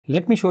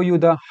Let me show you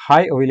the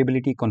high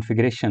availability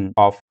configuration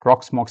of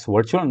Proxmox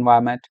virtual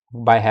environment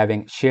by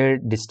having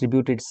shared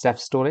distributed Ceph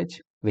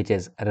storage, which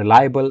is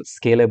reliable,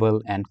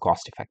 scalable, and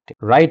cost effective.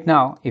 Right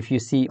now, if you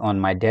see on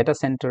my data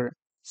center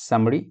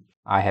summary,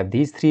 I have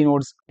these three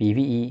nodes: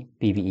 PVE,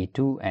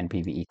 PVE2, and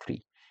PVE3.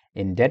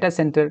 In data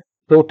center,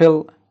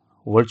 total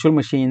virtual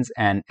machines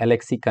and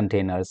LXC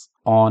containers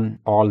on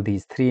all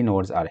these three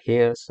nodes are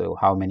here. So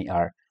how many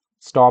are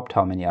stopped,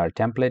 how many are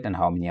template, and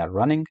how many are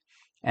running.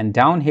 And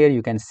down here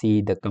you can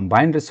see the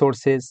combined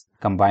resources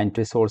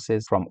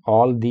from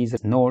all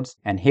these nodes.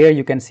 And here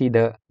you can see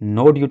the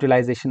node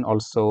utilization,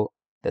 also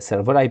the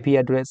server IP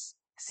address,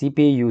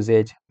 CPU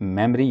usage,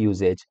 memory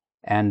usage,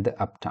 and the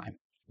uptime.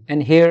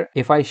 And here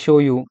if I show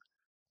you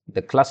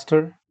the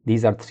cluster,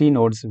 these are three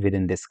nodes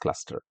within this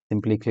cluster.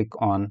 Simply click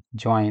on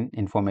join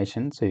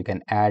information so you can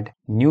add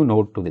new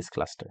node to this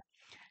cluster.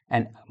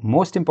 And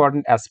most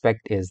important aspect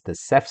is the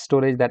Ceph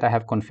storage that I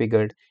have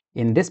configured.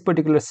 In this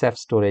particular Ceph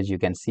storage, you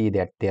can see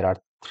that there are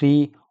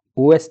three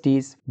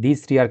OSDs.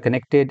 These three are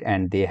connected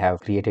and they have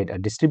created a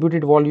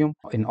distributed volume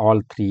in all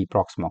three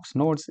Proxmox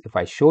nodes. If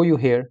I show you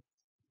here,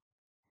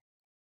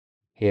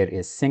 here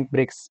is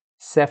SyncBricks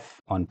Ceph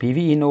on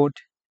PVE node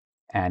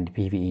and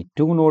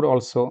PVE2 node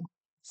also.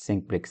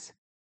 SyncBricks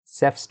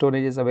Ceph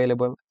storage is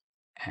available.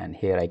 And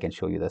here I can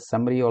show you the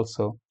summary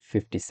also.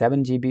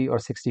 57 GB or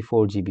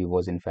 64 GB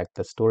was in fact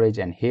the storage,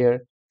 and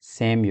here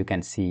same you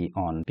can see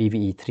on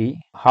PVE3.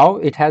 How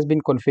it has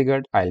been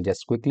configured, I'll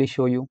just quickly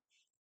show you.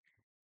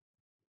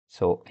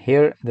 So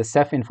here the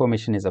Ceph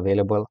information is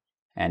available,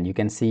 and you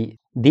can see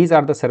these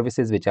are the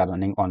services which are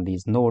running on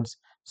these nodes.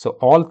 So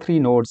all three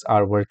nodes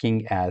are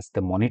working as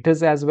the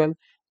monitors as well,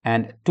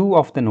 and two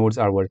of the nodes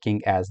are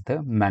working as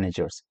the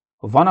managers.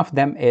 One of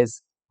them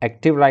is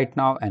active right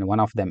now and one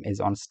of them is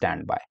on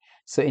standby.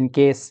 So in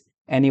case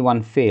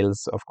anyone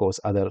fails, of course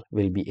other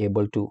will be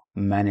able to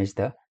manage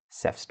the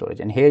Ceph storage.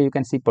 And here you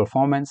can see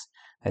performance,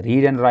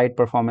 read and write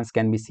performance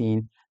can be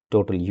seen,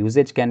 total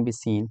usage can be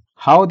seen.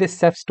 How this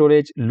Ceph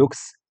storage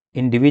looks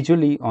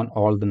individually on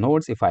all the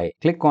nodes, if I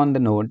click on the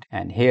node,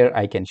 and here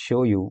I can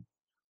show you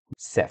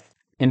Ceph.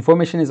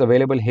 Information is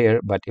available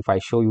here, but if I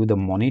show you the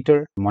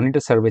monitor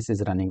service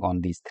is running on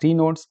these three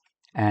nodes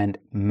and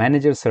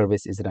manager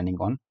service is running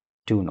on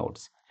two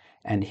nodes.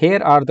 And here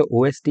are the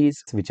OSDs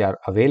which are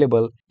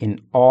available in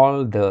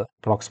all the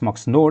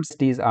Proxmox nodes.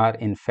 These are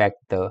in fact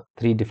the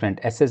three different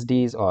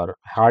SSDs or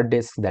hard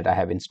disks that I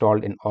have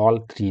installed in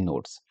all three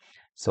nodes.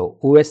 So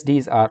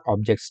OSDs are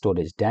Object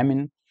Storage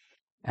Daemon,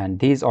 and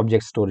these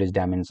Object Storage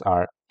Daemons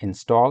are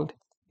installed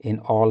in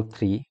all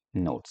three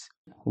nodes.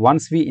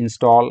 Once we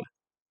install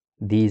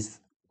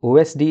these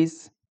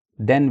OSDs,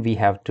 then we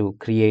have to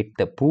create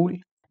the pool.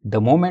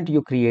 The moment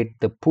you create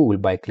the pool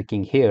by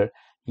clicking here,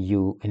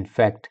 you in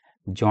fact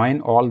join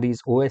all these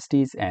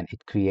OSDs and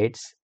it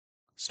creates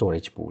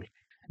storage pool.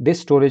 This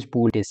storage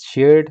pool is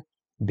shared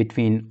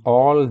between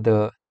all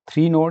the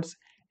three nodes,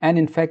 and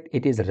in fact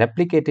it is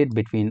replicated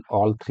between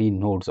all three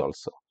nodes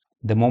also.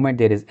 The moment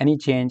there is any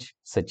change,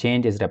 such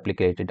change is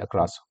replicated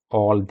across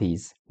all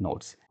these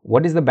nodes.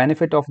 What is the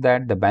benefit of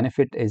that? The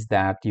benefit is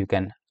that you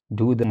can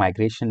do the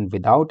migration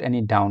without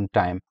any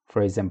downtime.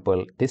 For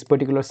example, this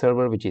particular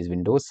server, which is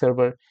Windows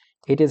server,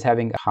 it is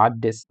having a hard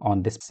disk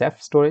on this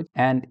Ceph storage,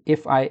 and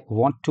if I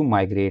want to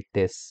migrate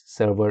this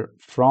server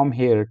from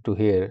here to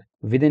here,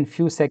 within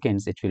few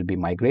seconds it will be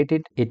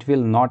migrated. It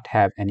will not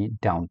have any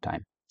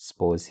downtime.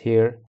 Suppose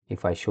here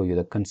if I show you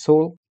the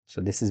console,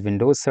 so this is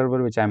Windows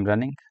server which I'm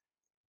running,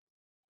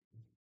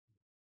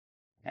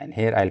 and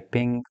here I'll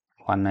ping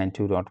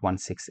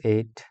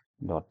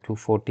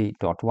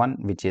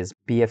 192.168.240.1, which is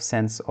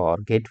pfSense or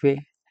gateway,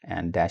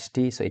 and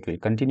 -t, so it will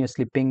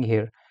continuously ping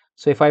here.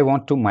 So if I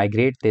want to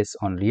migrate this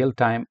on real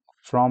time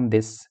from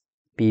this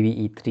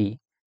PVE3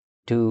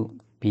 to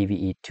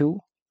PVE2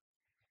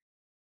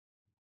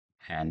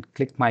 and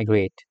click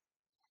migrate,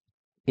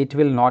 it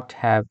will not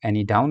have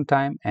any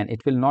downtime and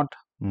it will not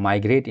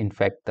migrate in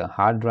fact the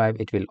hard drive.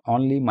 It will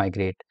only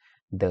migrate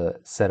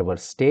the server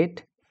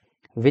state,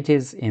 which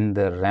is in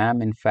the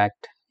RAM. In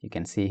fact, you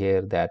can see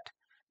here that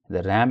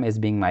the RAM is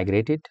being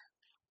migrated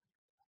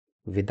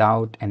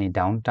without any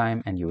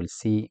downtime, and you will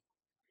see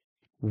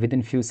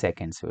within few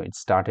seconds. So it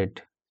started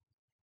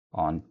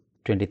on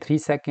 23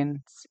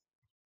 seconds,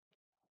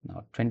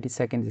 now 20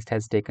 seconds it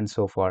has taken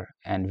so far,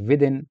 and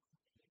within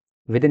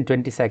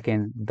 20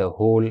 seconds the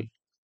whole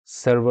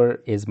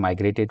server is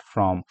migrated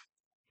from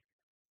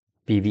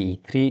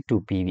PVE3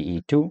 to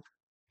PVE2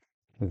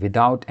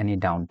 without any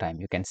downtime.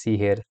 You can see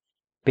here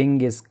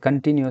ping is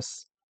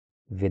continuous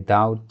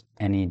without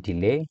any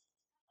delay.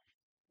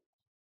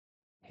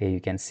 Here you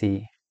can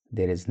see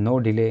there is no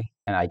delay,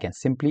 and I can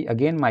simply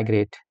again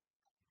migrate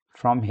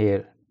from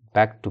here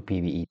back to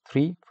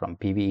PVE3, from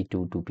PVE2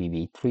 to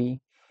PVE3,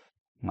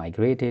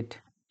 migrate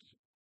it,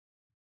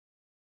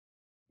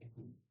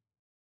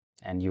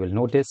 and you will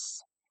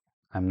notice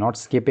I'm not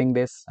skipping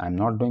this, I'm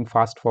not doing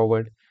fast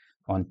forward.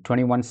 On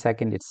 21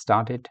 second it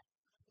started,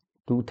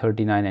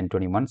 2:39 and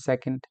 21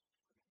 second,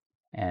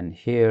 and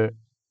here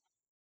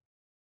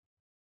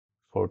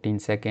 14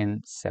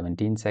 seconds,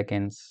 17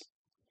 seconds.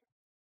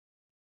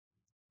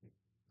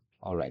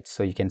 All right,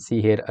 so you can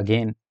see here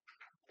again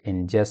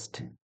in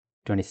just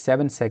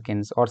 27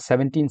 seconds or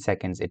 17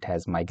 seconds it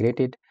has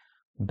migrated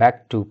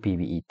back to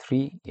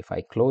PVE3. If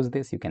I close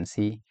this, you can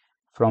see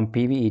from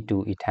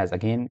PVE2 it has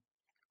again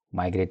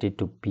migrated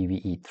to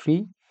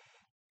PVE3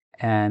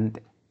 and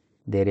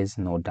there is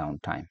no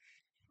downtime.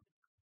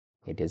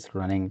 It is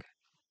running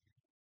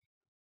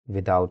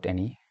without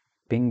any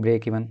ping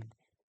break even.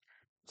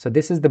 So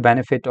this is the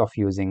benefit of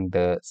using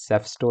the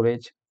Ceph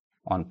storage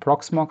on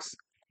Proxmox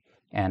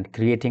and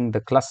creating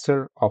the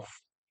cluster of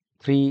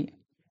 3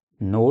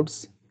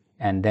 nodes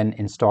and then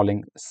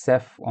installing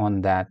Ceph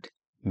on that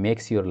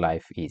makes your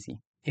life easy.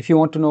 If you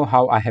want to know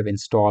how I have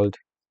installed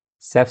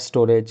Ceph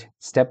Storage,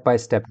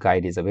 step-by-step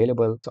guide is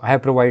available. So I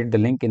have provided the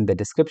link in the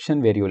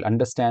description where you will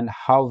understand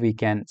how we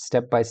can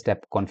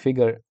step-by-step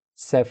configure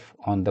Ceph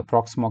on the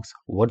Proxmox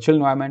virtual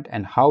environment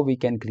and how we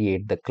can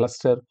create the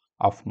cluster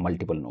of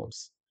multiple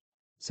nodes.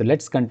 So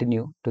let's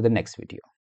continue to the next video.